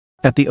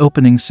At the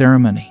opening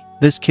ceremony,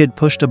 this kid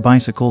pushed a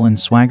bicycle and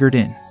swaggered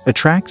in,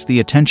 attracts the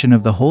attention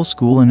of the whole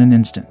school in an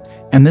instant.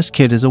 And this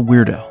kid is a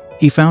weirdo.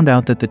 He found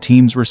out that the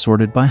teams were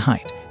sorted by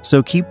height,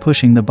 so keep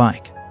pushing the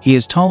bike. He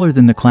is taller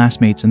than the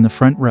classmates in the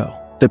front row.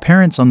 The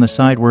parents on the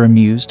side were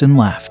amused and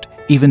laughed.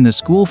 Even the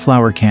school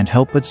flower can't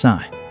help but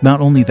sigh.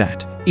 Not only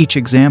that, each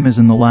exam is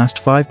in the last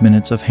 5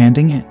 minutes of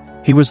handing in.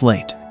 He was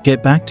late.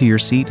 Get back to your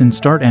seat and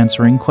start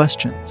answering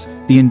questions.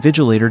 The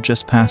invigilator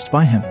just passed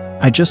by him.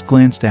 I just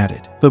glanced at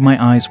it, but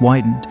my eyes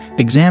widened.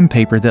 Exam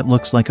paper that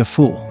looks like a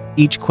fool.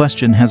 Each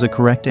question has a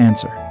correct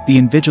answer. The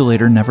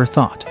invigilator never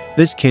thought.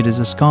 This kid is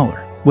a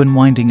scholar. When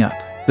winding up,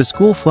 the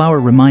school flower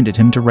reminded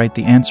him to write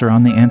the answer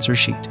on the answer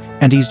sheet,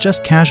 and he's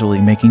just casually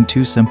making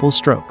 2 simple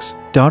strokes.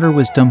 Daughter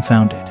was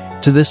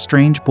dumbfounded. To this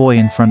strange boy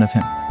in front of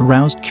him,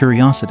 aroused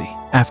curiosity.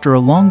 After a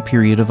long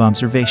period of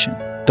observation,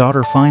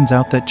 daughter finds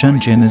out that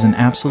Jung-min is an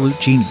absolute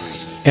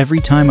genius. Every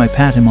time I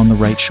pat him on the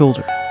right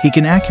shoulder, he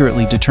can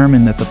accurately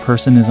determine that the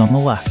person is on the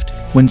left.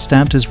 When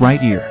stabbed his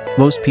right ear,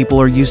 most people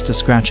are used to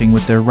scratching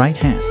with their right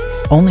hand.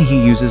 Only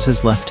he uses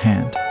his left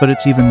hand, but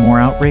it's even more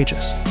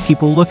outrageous.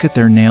 People look at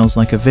their nails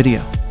like a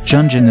video.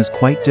 Jung-min is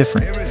quite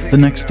different. The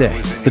next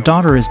day, the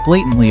daughter is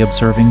blatantly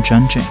observing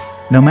Jung-min.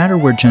 No matter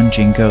where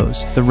Jung-min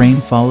goes, the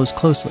rain follows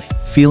closely.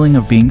 Feeling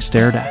of being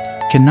stared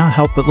at cannot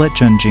help but let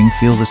Jung-min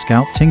feel the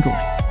scalp tingling.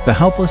 The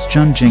helpless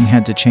Jung-min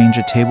had to change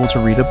a table to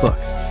read a book.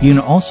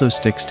 Yuna also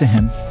sticks to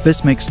him.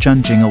 This makes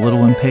Jung-min a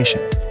little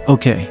impatient.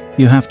 Okay,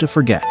 you have to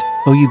forget.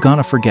 Oh, you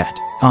gotta forget.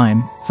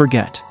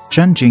 Forget.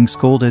 Jung-min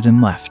scolded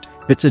and left.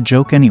 It's a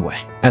joke anyway.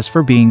 As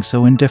for being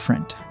so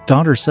indifferent,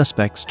 daughter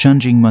suspects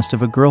Jung-min must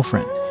have a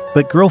girlfriend,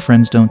 but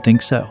girlfriends don't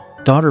think so.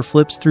 Daughter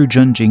flips through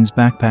Jung-min's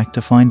backpack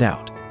to find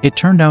out. It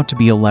turned out to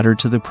be a letter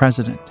to the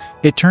president.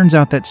 It turns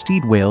out that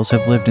steed whales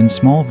have lived in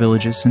small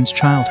villages since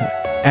childhood.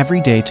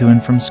 Every day to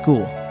and from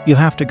school, you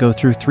have to go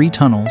through 3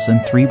 tunnels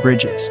and 3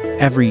 bridges.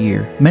 Every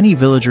year, many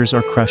villagers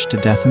are crushed to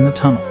death in the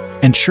tunnel.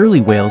 And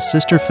Shirley Whale's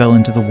sister fell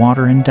into the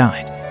water and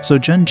died. So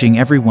Jung-min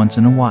every once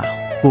in a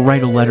while will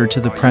write a letter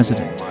to the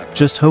president.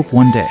 Just hope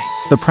one day,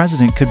 the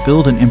president could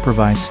build an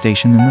improvised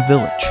station in the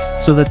village,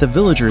 so that the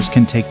villagers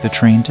can take the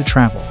train to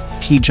travel.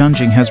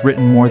 Jung-min has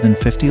written more than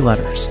 50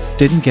 letters.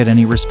 Didn't get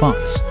any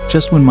response.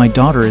 Just when my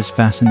daughter is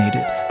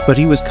fascinated. But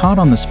he was caught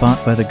on the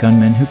spot by the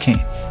gunman who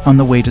came. On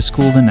the way to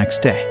school the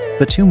next day,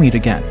 the two meet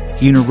again.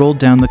 Yuna rolled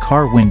down the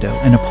car window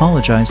and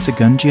apologized to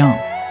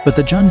Gun-jeong, but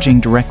the Jung-min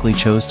directly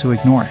chose to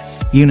ignore it.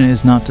 Yuna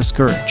is not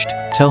discouraged.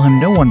 Tell him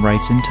no one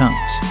writes in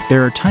tongues.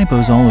 There are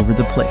typos all over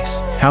the place.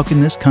 How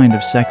can this kind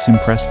of sex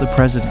impress the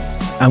president?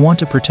 I want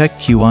to protect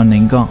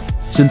Kyun-sang.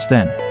 Since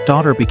then,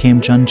 daughter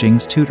became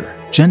Jung-min's tutor.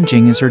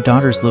 Jung-min is her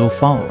daughter's little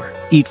follower.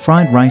 Eat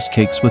fried rice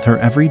cakes with her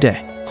every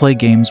day. Play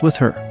games with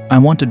her. I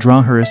want to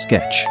draw her a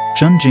sketch.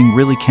 Jung-min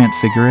really can't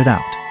figure it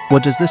out.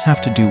 What does this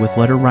have to do with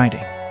letter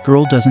writing?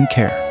 Girl doesn't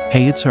care.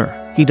 Hey, it's her.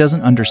 He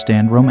doesn't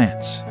understand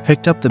romance.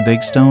 Picked up the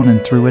big stone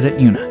and threw it at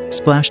Yuna.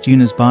 Splashed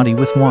Yuna's body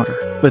with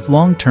water. With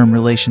long-term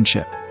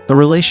relationship, the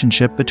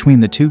relationship between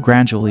the two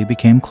gradually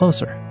became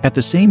closer. At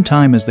the same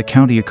time as the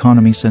county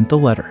economy sent the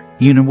letter,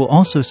 Yuna will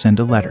also send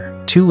a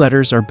letter. 2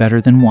 letters are better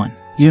than 1.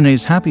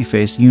 Yuna's happy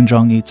face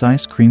Yoonjong eats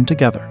ice cream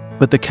together.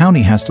 But the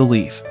county has to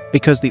leave,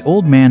 because the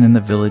old man in the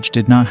village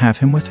did not have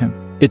him with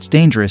him. It's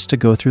dangerous to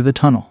go through the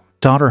tunnel.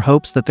 Daughter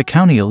hopes that the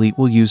county elite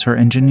will use her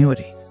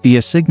ingenuity. Be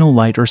a signal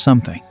light or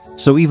something.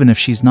 So even if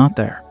she's not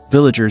there,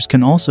 villagers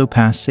can also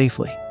pass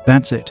safely.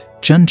 That's it.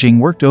 Jung-min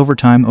worked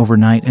overtime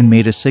overnight and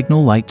made a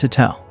signal light to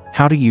tell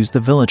how to use the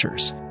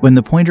villagers. When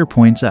the pointer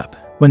points up,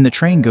 when the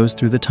train goes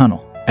through the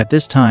tunnel. At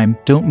this time,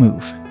 don't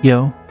move.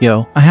 Yo,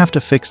 I have to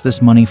fix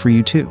this money for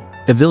you too.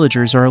 The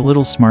villagers are a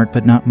little smart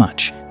but not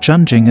much.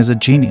 Jung-min is a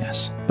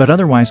genius, but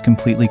otherwise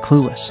completely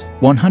clueless.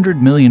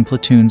 100 million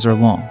platoons are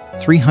long.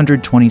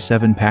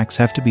 327 packs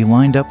have to be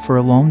lined up for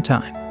a long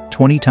time.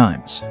 20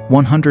 times.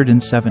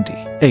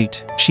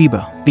 178.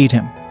 Shiba. Beat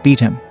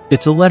him.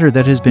 It's a letter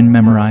that has been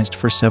memorized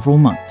for several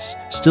months.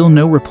 Still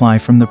no reply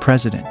from the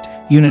president.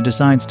 Yuna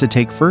decides to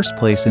take first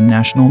place in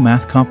national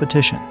math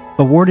competition,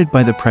 awarded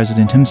by the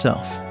president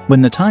himself.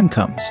 When the time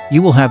comes,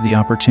 you will have the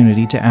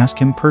opportunity to ask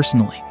him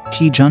personally.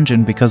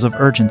 Jung-min because of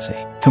urgency.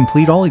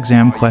 Complete all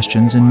exam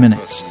questions in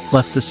minutes.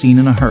 Left the scene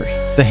in a hurry.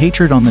 The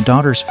hatred on the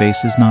daughter's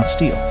face is not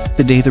steel.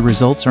 The day the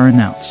results are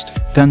announced,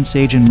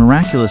 Gun-sang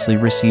miraculously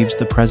receives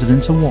the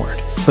president's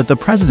award. But the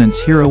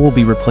president's hero will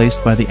be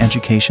replaced by the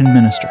education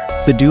minister.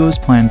 The duo's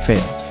plan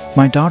failed.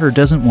 My daughter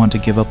doesn't want to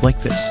give up like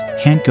this.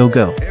 Can't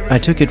go. I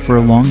took it for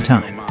a long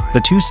time.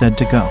 The two said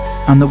to go.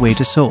 On the way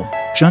to Seoul,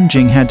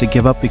 Jung-min had to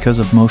give up because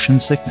of motion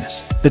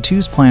sickness. The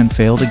two's plan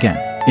failed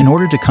again. In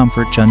order to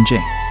comfort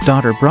Jung-min,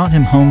 daughter brought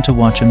him home to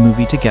watch a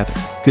movie together.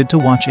 Good to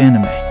watch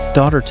anime.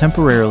 Daughter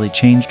temporarily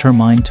changed her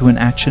mind to an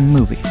action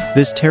movie.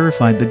 This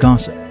terrified the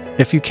gossip.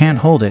 If you can't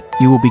hold it,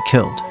 you will be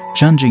killed.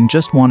 Jung-min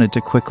just wanted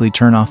to quickly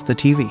turn off the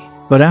TV.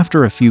 But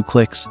after a few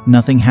clicks,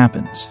 nothing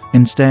happens.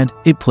 Instead,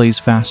 it plays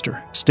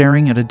faster,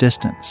 staring at a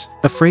distance,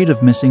 afraid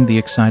of missing the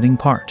exciting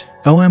part.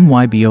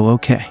 OMYBO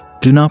okay.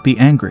 Do not be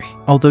angry,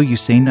 although you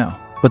say no.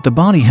 But the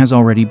body has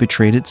already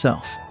betrayed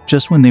itself.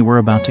 just when they were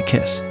about to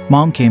kiss.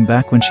 Mom came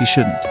back when she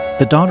shouldn't.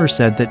 The daughter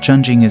said that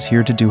Jung-min is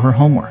here to do her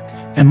homework,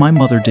 and my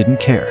mother didn't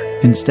care.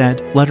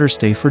 Instead, let her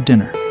stay for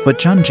dinner.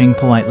 But Jung-min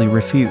politely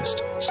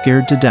refused,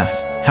 scared to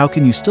death. How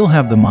can you still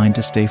have the mind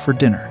to stay for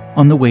dinner?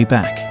 On the way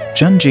back,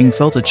 Jung-min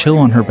felt a chill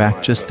on her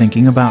back just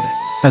thinking about it.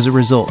 As a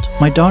result,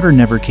 my daughter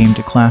never came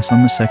to class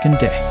on the second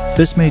day.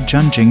 This made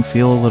Jung-min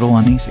feel a little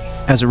uneasy.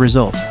 As a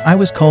result, I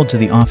was called to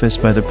the office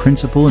by the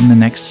principal and the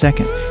next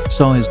second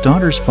saw his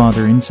daughter's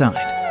father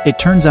inside. It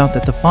turns out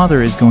that the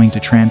father is going to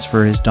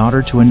transfer his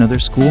daughter to another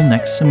school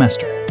next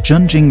semester.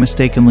 Jung-min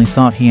mistakenly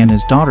thought he and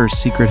his daughter's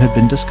secret had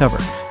been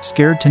discovered,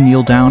 scared to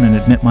kneel down and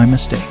admit my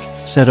mistake.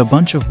 Said a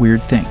bunch of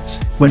weird things.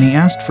 When he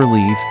asked for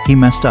leave, he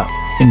messed up.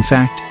 In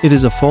fact, it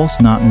is a false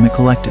knot in the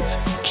collective.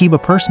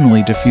 Kiba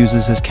personally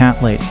diffuses his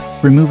cat lady.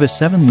 Remove a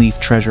 7-leaf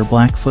treasure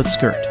Blackfoot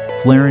skirt.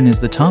 Flarin is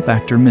the top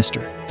actor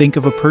Mr. Think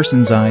of a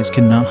person's eyes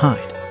cannot hide.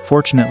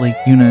 Fortunately,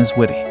 Yuna is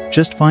witty.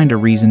 Just find a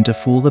reason to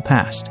fool the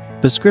past.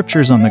 The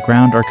scriptures on the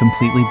ground are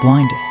completely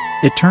blinded.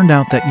 It turned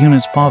out that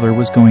Yuna's father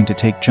was going to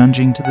take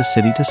Jung-min to the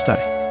city to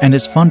study, and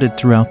is funded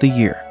throughout the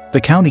year.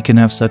 The county can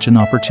have such an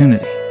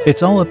opportunity.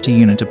 It's all up to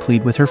Yuna to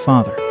plead with her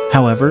father.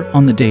 However,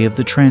 on the day of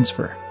the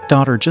transfer,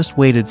 daughter just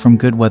waited from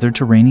good weather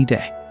to rainy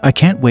day. I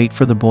can't wait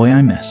for the boy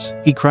I miss.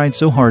 He cried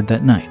so hard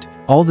that night.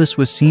 All this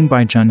was seen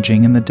by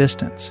Jung-min in the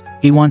distance.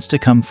 He wants to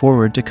come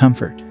forward to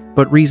comfort,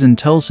 but reason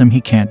tells him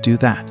he can't do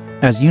that.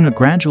 As Yuna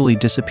gradually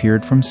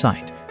disappeared from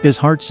sight, his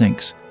heart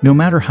sinks. No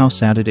matter how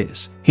sad it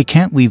is, he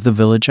can't leave the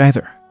village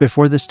either.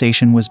 Before the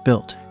station was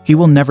built, he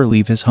will never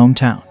leave his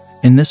hometown.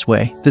 In this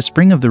way, the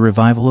spring of the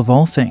revival of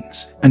all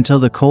things, until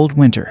the cold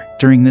winter.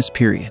 During this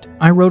period,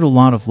 I wrote a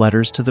lot of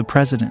letters to the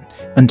president.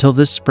 Until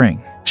this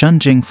spring,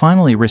 Jung-min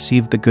finally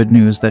received the good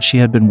news that she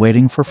had been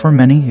waiting for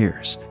many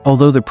years.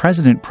 Although the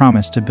president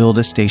promised to build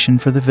a station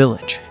for the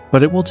village,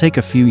 but it will take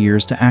a few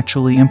years to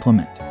actually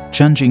implement.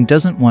 Jung-min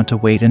doesn't want to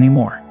wait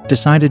anymore.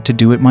 Decided to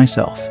do it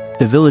myself.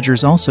 The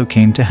villagers also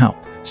came to help.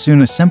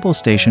 Soon a simple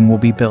station will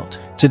be built.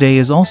 Today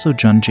is also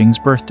Jung-min's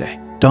birthday.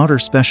 Daughter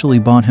specially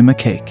bought him a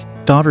cake.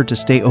 Daughter to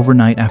stay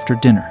overnight after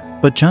dinner,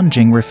 but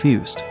Jung-min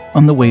refused.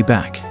 On the way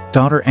back,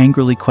 daughter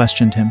angrily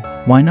questioned him,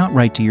 "Why not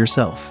write to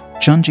yourself?"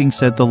 Jung-min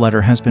said the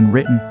letter has been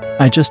written.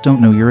 "I just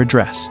don't know your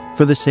address."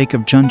 For the sake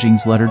of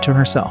Jung-min's letter to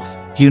herself,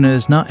 Yuna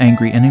is not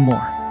angry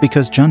anymore,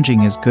 because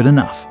Jung-min is good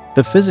enough.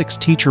 The physics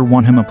teacher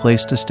won him a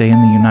place to stay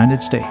in the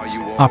United States.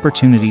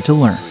 Opportunity to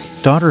learn.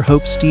 Daughter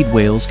hopes steed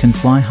whales can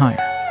fly higher.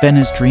 Then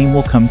his dream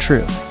will come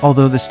true,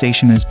 although the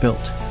station is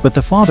built. But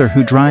the father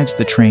who drives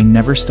the train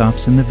never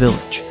stops in the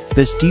village.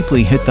 This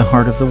deeply hit the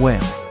heart of the whale.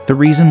 The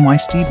reason why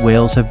steed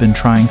whales have been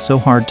trying so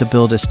hard to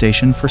build a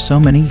station for so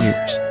many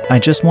years. I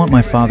just want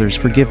my father's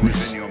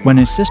forgiveness. When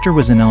his sister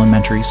was in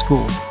elementary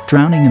school,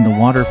 drowning in the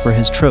water for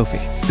his trophy,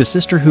 the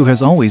sister who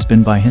has always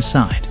been by his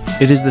side.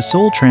 It is the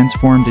soul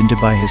transformed into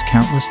by his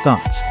countless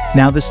thoughts.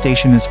 Now the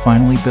station is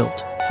finally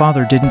built.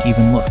 Father didn't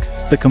even look.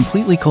 The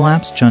completely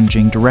collapsed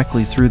Jung-min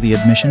directly threw the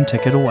admission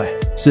ticket away.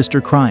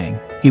 Sister crying.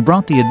 He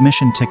brought the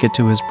admission ticket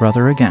to his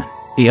brother again.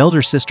 The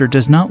elder sister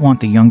does not want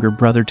the younger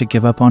brother to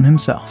give up on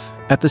himself.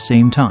 At the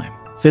same time,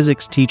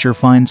 physics teacher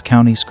finds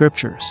county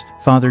scriptures.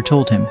 Father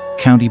told him,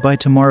 county by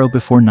tomorrow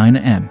before 9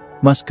 a.m.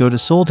 Must go to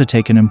Seoul to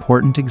take an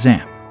important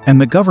exam.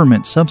 And the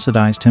government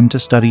subsidized him to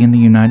study in the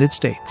United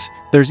States.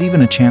 There's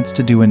even a chance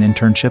to do an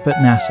internship at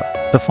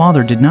NASA. The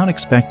father did not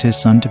expect his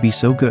son to be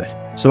so good.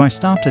 So I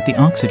stopped at the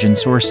oxygen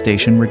source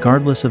station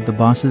regardless of the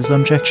boss's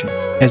objection.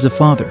 As a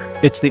father,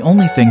 it's the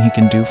only thing he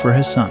can do for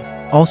his son.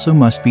 Also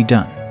must be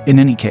done. In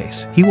any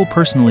case, he will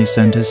personally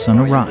send his son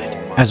a ride.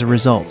 As a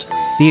result,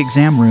 the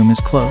exam room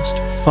is closed.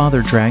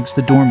 Father drags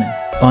the doorman,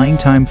 buying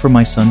time for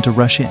my son to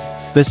rush in.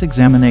 This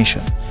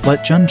examination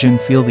let Jung-min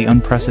feel the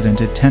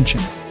unprecedented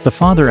tension. The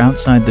father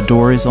outside the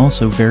door is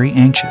also very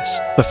anxious.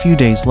 A few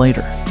days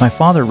later, my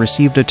father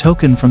received a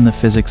token from the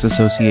Physics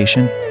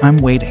Association. I'm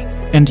waiting.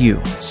 And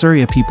you,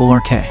 Surya people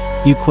are K.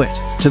 You quit.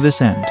 To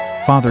this end,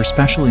 father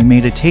specially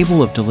made a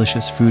table of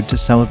delicious food to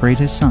celebrate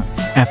his son.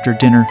 After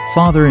dinner,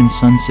 father and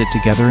son sit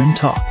together and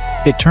talk.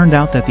 It turned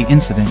out that the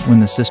incident when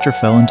the sister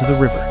fell into the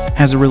river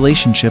has a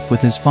relationship with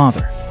his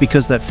father,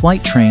 because that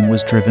flight train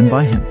was driven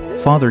by him.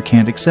 Father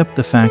can't accept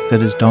the fact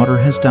that his daughter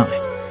has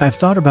died. I've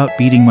thought about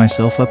beating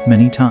myself up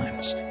many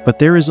times, but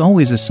there is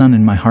always a son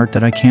in my heart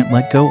that I can't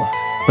let go of.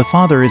 The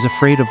father is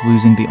afraid of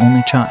losing the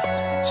only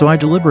child, so I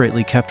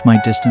deliberately kept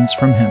my distance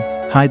from him.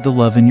 Hide the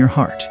love in your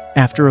heart.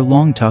 After a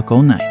long talk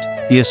all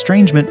night, the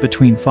estrangement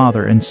between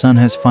father and son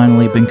has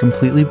finally been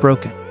completely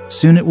broken.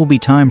 Soon it will be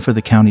time for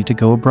the county to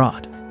go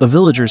abroad. The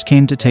villagers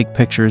came to take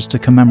pictures to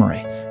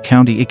commemorate.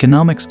 County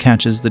economics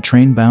catches the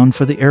train bound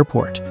for the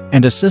airport,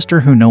 and a sister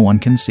who no one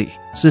can see.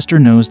 Sister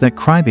knows that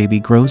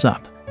crybaby grows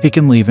up. He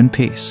can leave in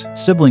peace.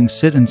 Siblings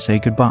sit and say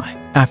goodbye.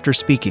 After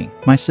speaking,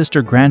 my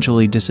sister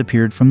gradually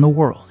disappeared from the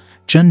world.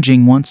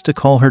 Jung-min wants to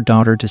call her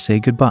daughter to say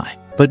goodbye,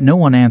 but no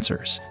one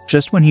answers.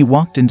 Just when he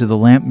walked into the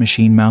lamp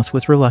machine mouth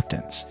with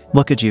reluctance.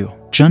 Look at you.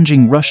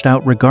 Jung-min rushed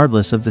out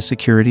regardless of the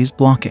security's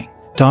blocking.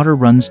 Daughter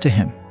runs to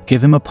him.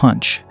 Give him a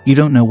punch. You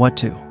don't know what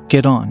to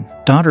Get on.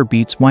 Daughter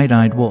beats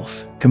white-eyed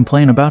wolf.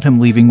 Complain about him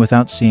leaving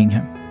without seeing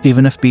him.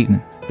 Even if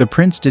beaten, the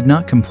prince did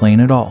not complain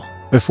at all.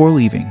 Before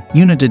leaving,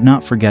 Yuna did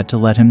not forget to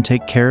let him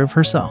take care of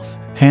herself.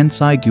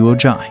 Hansai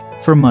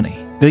Guojai. For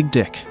money. Big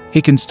dick.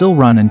 He can still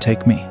run and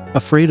take me.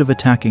 Afraid of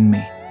attacking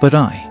me. But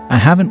I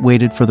haven't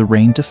waited for the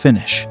rain to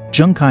finish.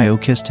 Jung Kyo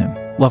kissed him.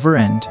 Lover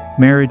end.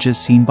 Marriage is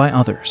seen by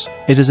others.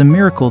 It is a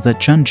miracle that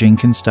Junjing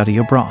can study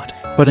abroad.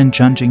 But in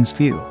Junjing's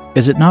view,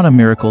 is it not a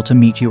miracle to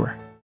meet your